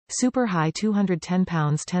Super high 210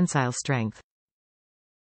 pounds tensile strength.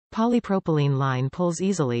 Polypropylene line pulls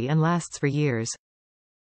easily and lasts for years.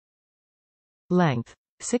 Length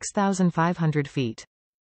 6,500 feet.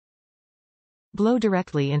 Blow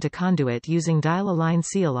directly into conduit using dial-a-line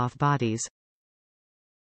seal-off bodies.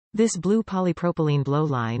 This blue polypropylene blow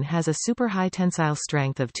line has a super high tensile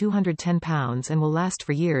strength of 210 pounds and will last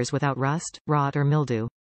for years without rust, rot or mildew.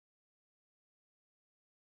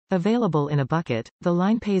 Available in a bucket, the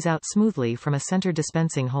line pays out smoothly from a center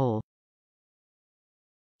dispensing hole.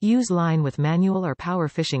 Use line with manual or power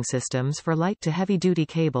fishing systems for light to heavy-duty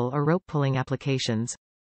cable or rope pulling applications.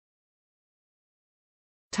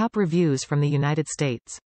 Top reviews from the United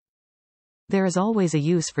States. There is always a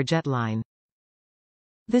use for jet line.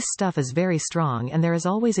 This stuff is very strong and there is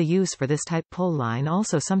always a use for this type pull line,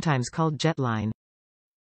 also sometimes called jet line.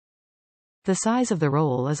 The size of the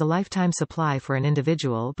roll is a lifetime supply for an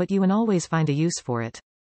individual, but you can always find a use for it.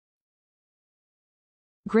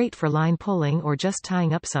 Great for line pulling or just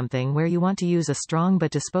tying up something where you want to use a strong but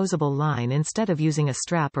disposable line instead of using a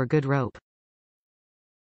strap or good rope.